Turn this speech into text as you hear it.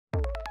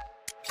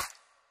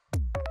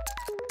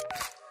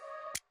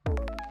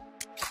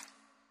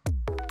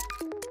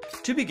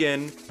To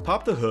begin,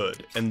 pop the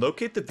hood and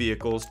locate the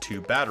vehicle's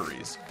two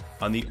batteries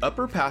on the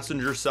upper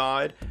passenger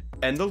side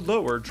and the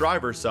lower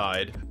driver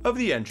side of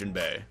the engine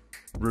bay.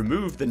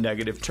 Remove the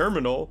negative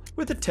terminal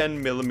with a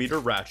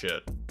 10mm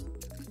ratchet.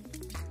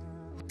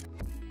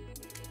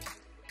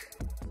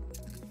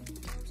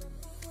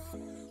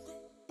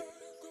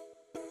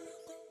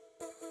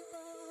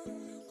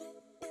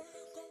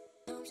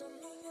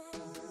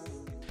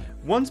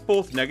 Once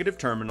both negative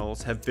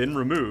terminals have been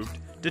removed,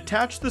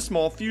 detach the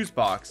small fuse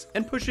box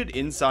and push it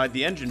inside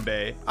the engine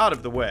bay out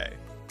of the way.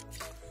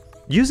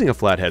 Using a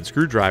flathead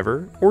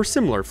screwdriver or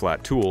similar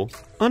flat tool,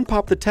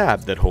 unpop the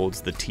tab that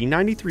holds the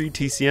T93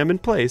 TCM in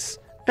place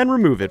and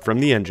remove it from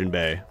the engine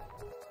bay.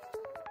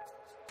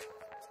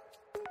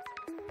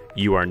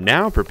 You are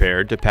now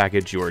prepared to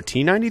package your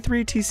T93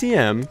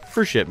 TCM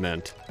for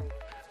shipment.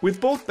 With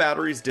both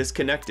batteries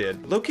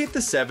disconnected, locate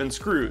the 7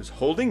 screws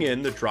holding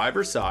in the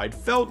driver's side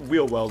felt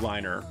wheel well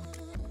liner.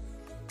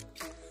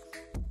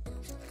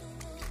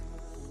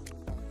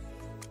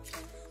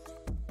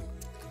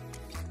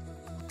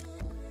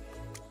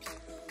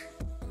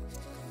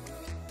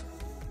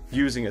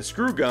 Using a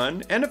screw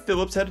gun and a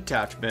Phillips head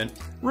attachment,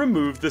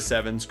 remove the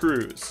 7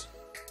 screws.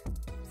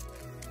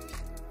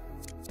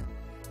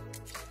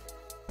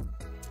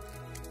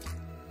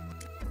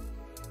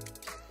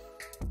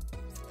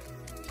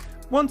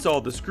 Once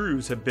all the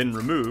screws have been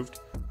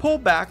removed, pull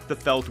back the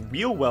felt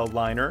wheel well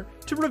liner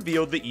to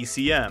reveal the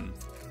ECM.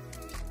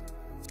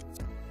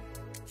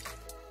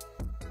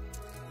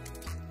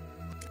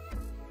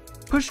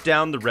 Push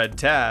down the red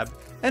tab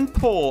and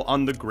pull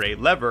on the gray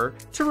lever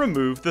to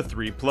remove the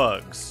 3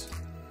 plugs.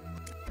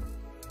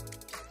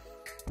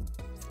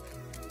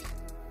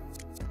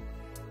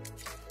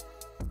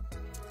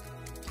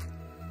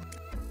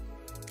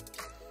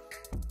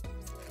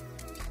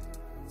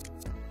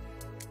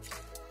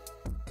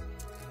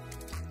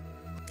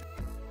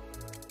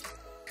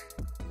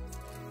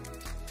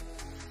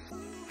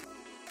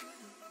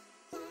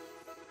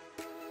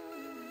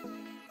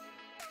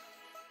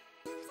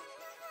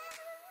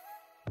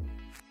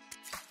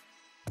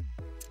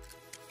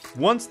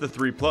 Once the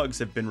 3 plugs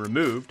have been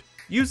removed,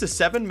 use a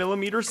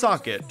 7mm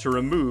socket to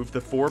remove the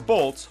 4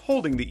 bolts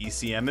holding the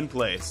ECM in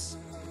place.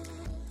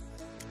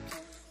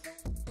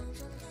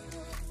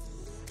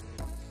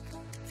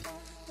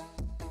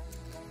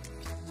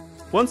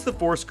 Once the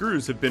 4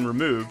 screws have been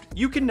removed,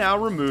 you can now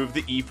remove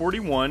the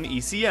E41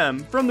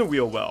 ECM from the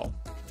wheel well.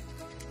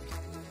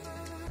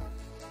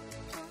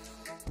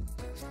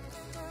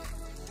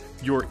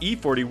 Your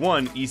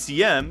E41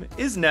 ECM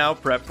is now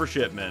prepped for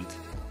shipment.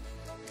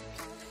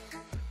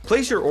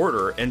 Place your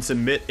order and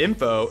submit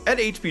info at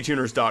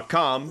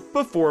hptuners.com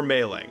before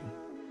mailing.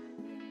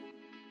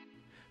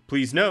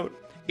 Please note,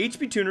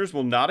 HP Tuners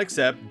will not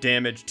accept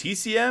damaged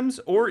TCMs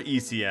or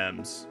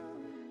ECMs.